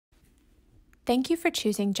Thank you for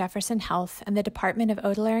choosing Jefferson Health and the Department of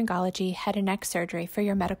Otolaryngology Head and Neck Surgery for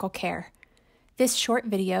your medical care. This short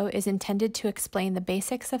video is intended to explain the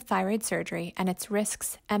basics of thyroid surgery and its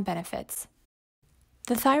risks and benefits.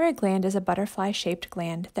 The thyroid gland is a butterfly-shaped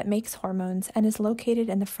gland that makes hormones and is located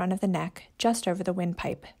in the front of the neck, just over the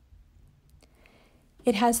windpipe.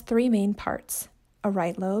 It has three main parts: a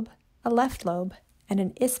right lobe, a left lobe, and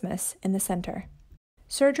an isthmus in the center.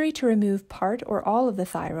 Surgery to remove part or all of the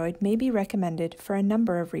thyroid may be recommended for a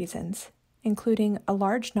number of reasons, including a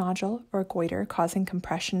large nodule or goiter causing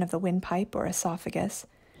compression of the windpipe or esophagus,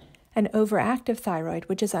 an overactive thyroid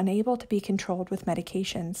which is unable to be controlled with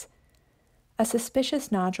medications, a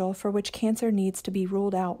suspicious nodule for which cancer needs to be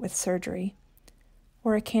ruled out with surgery,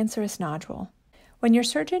 or a cancerous nodule. When your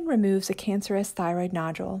surgeon removes a cancerous thyroid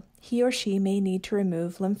nodule, he or she may need to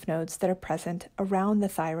remove lymph nodes that are present around the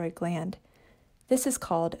thyroid gland. This is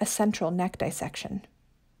called a central neck dissection.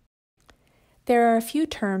 There are a few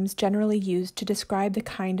terms generally used to describe the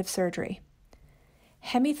kind of surgery.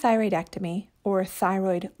 Hemithyroidectomy, or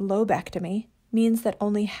thyroid lobectomy, means that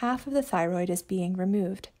only half of the thyroid is being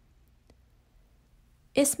removed.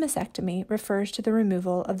 Isthmusectomy refers to the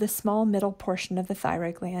removal of the small middle portion of the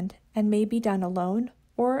thyroid gland and may be done alone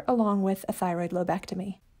or along with a thyroid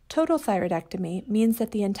lobectomy. Total thyroidectomy means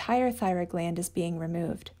that the entire thyroid gland is being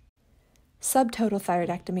removed. Subtotal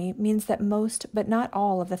thyroidectomy means that most but not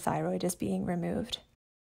all of the thyroid is being removed.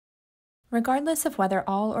 Regardless of whether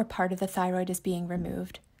all or part of the thyroid is being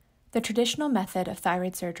removed, the traditional method of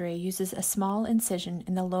thyroid surgery uses a small incision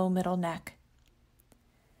in the low middle neck.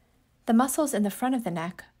 The muscles in the front of the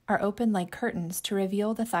neck are open like curtains to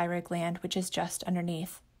reveal the thyroid gland, which is just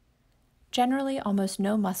underneath. Generally, almost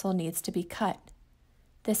no muscle needs to be cut.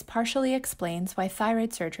 This partially explains why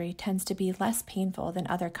thyroid surgery tends to be less painful than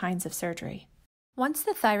other kinds of surgery. Once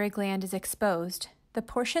the thyroid gland is exposed, the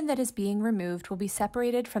portion that is being removed will be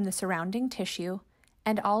separated from the surrounding tissue,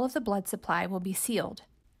 and all of the blood supply will be sealed.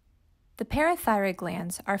 The parathyroid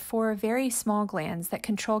glands are four very small glands that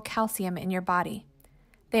control calcium in your body.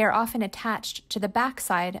 They are often attached to the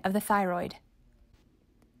backside of the thyroid.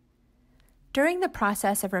 During the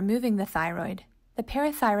process of removing the thyroid, the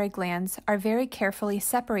parathyroid glands are very carefully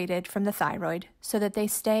separated from the thyroid so that they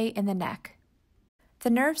stay in the neck. The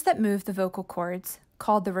nerves that move the vocal cords,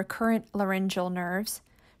 called the recurrent laryngeal nerves,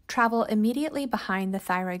 travel immediately behind the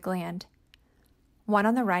thyroid gland, one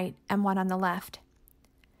on the right and one on the left.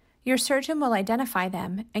 Your surgeon will identify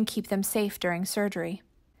them and keep them safe during surgery.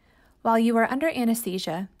 While you are under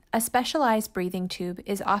anesthesia, a specialized breathing tube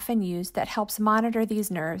is often used that helps monitor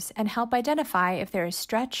these nerves and help identify if there is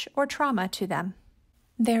stretch or trauma to them.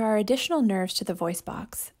 There are additional nerves to the voice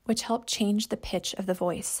box, which help change the pitch of the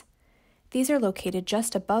voice. These are located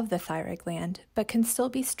just above the thyroid gland, but can still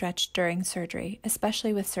be stretched during surgery,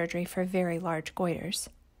 especially with surgery for very large goiters.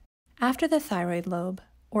 After the thyroid lobe,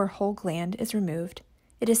 or whole gland, is removed,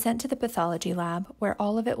 it is sent to the pathology lab where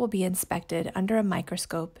all of it will be inspected under a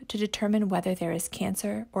microscope to determine whether there is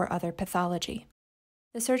cancer or other pathology.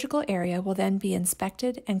 The surgical area will then be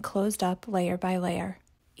inspected and closed up layer by layer.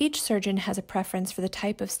 Each surgeon has a preference for the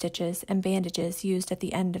type of stitches and bandages used at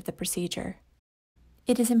the end of the procedure.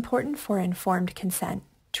 It is important for informed consent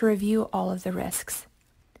to review all of the risks.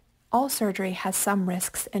 All surgery has some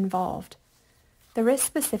risks involved. The risks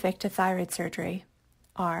specific to thyroid surgery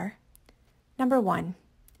are: number 1,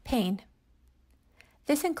 pain.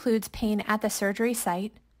 This includes pain at the surgery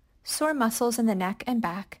site, sore muscles in the neck and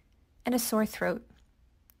back, and a sore throat.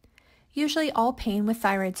 Usually all pain with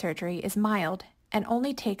thyroid surgery is mild and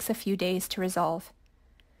only takes a few days to resolve.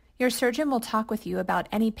 Your surgeon will talk with you about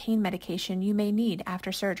any pain medication you may need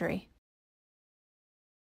after surgery.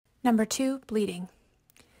 Number 2, bleeding.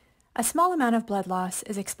 A small amount of blood loss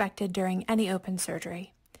is expected during any open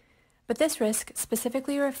surgery, but this risk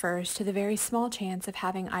specifically refers to the very small chance of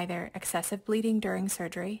having either excessive bleeding during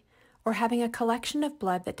surgery or having a collection of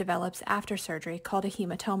blood that develops after surgery called a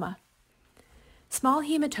hematoma. Small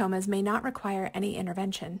hematomas may not require any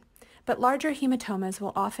intervention, but larger hematomas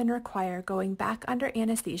will often require going back under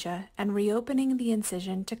anesthesia and reopening the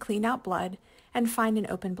incision to clean out blood and find an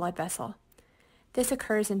open blood vessel. This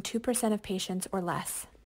occurs in 2% of patients or less.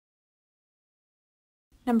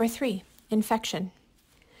 Number 3, infection.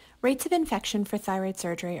 Rates of infection for thyroid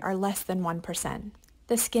surgery are less than 1%.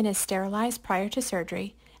 The skin is sterilized prior to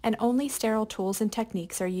surgery, and only sterile tools and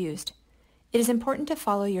techniques are used. It is important to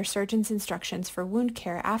follow your surgeon's instructions for wound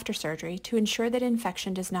care after surgery to ensure that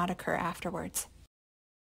infection does not occur afterwards.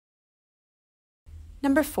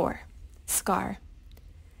 Number 4, scar.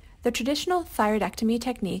 The traditional thyroidectomy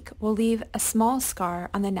technique will leave a small scar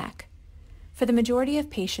on the neck. For the majority of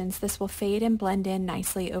patients, this will fade and blend in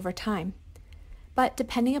nicely over time. but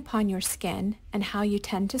depending upon your skin and how you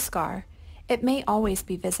tend to scar, it may always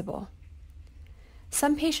be visible.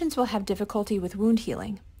 Some patients will have difficulty with wound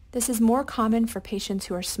healing. This is more common for patients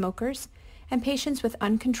who are smokers and patients with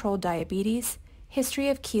uncontrolled diabetes, history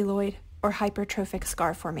of keloid, or hypertrophic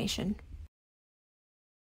scar formation.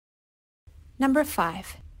 Number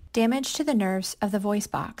 5. Damage to the nerves of the voice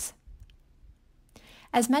box.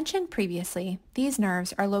 As mentioned previously, these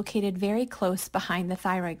nerves are located very close behind the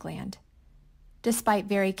thyroid gland. Despite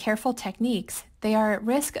very careful techniques, they are at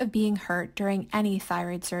risk of being hurt during any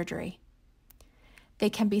thyroid surgery. They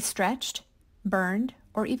can be stretched, burned,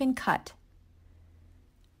 or even cut.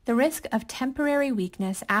 The risk of temporary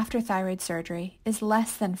weakness after thyroid surgery is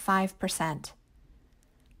less than 5%.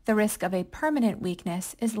 The risk of a permanent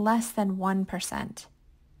weakness is less than 1%.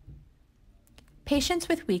 Patients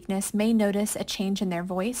with weakness may notice a change in their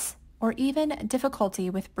voice or even difficulty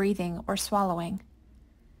with breathing or swallowing.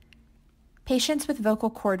 Patients with vocal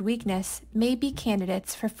cord weakness may be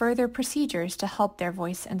candidates for further procedures to help their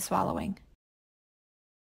voice and swallowing.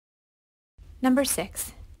 Number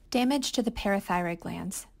 6. Damage to the parathyroid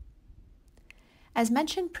glands. As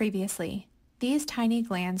mentioned previously, these tiny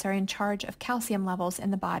glands are in charge of calcium levels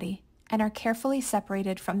in the body and are carefully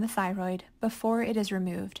separated from the thyroid before it is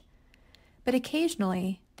removed. But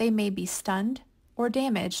occasionally, they may be stunned or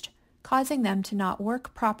damaged, causing them to not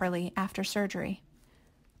work properly after surgery.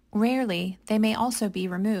 Rarely, they may also be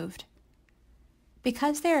removed.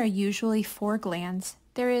 Because there are usually 4 glands,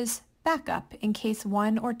 there is backup in case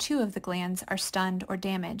 1 or 2 of the glands are stunned or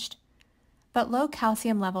damaged. But low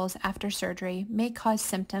calcium levels after surgery may cause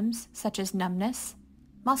symptoms such as numbness,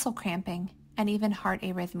 muscle cramping, and even heart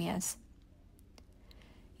arrhythmias.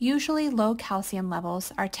 Usually low calcium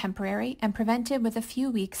levels are temporary and prevented with a few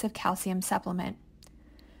weeks of calcium supplement.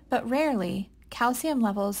 But rarely, calcium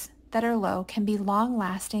levels that are low can be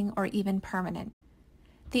long-lasting or even permanent.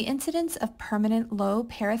 The incidence of permanent low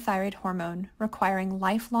parathyroid hormone requiring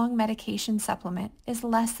lifelong medication supplement is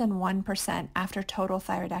less than 1% after total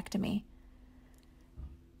thyroidectomy.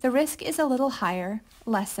 The risk is a little higher,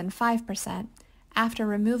 less than 5%, after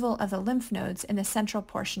removal of the lymph nodes in the central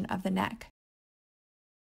portion of the neck.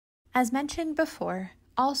 As mentioned before,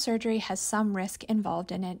 all surgery has some risk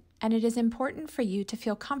involved in it, and it is important for you to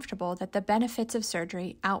feel comfortable that the benefits of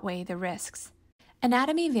surgery outweigh the risks.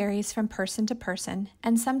 Anatomy varies from person to person,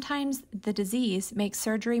 and sometimes the disease makes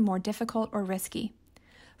surgery more difficult or risky.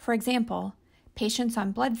 For example, patients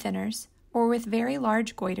on blood thinners or with very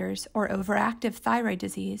large goiters or overactive thyroid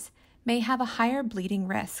disease may have a higher bleeding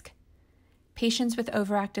risk. Patients with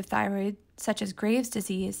overactive thyroid, such as Graves'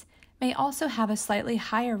 disease, may also have a slightly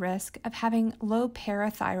higher risk of having low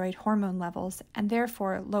parathyroid hormone levels and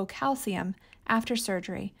therefore low calcium after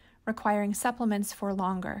surgery, requiring supplements for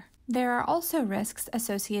longer. There are also risks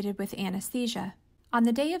associated with anesthesia. On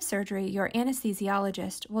the day of surgery, your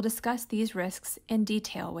anesthesiologist will discuss these risks in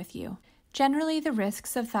detail with you. Generally, the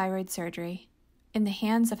risks of thyroid surgery, in the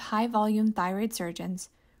hands of high-volume thyroid surgeons,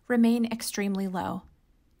 remain extremely low,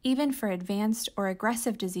 even for advanced or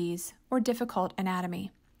aggressive disease or difficult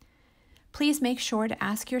anatomy. Please make sure to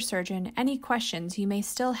ask your surgeon any questions you may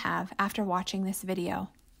still have after watching this video.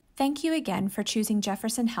 Thank you again for choosing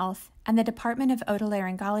Jefferson Health and the Department of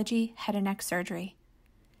Otolaryngology Head and Neck Surgery.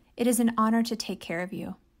 It is an honor to take care of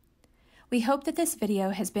you. We hope that this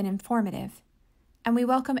video has been informative, and we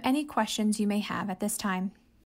welcome any questions you may have at this time.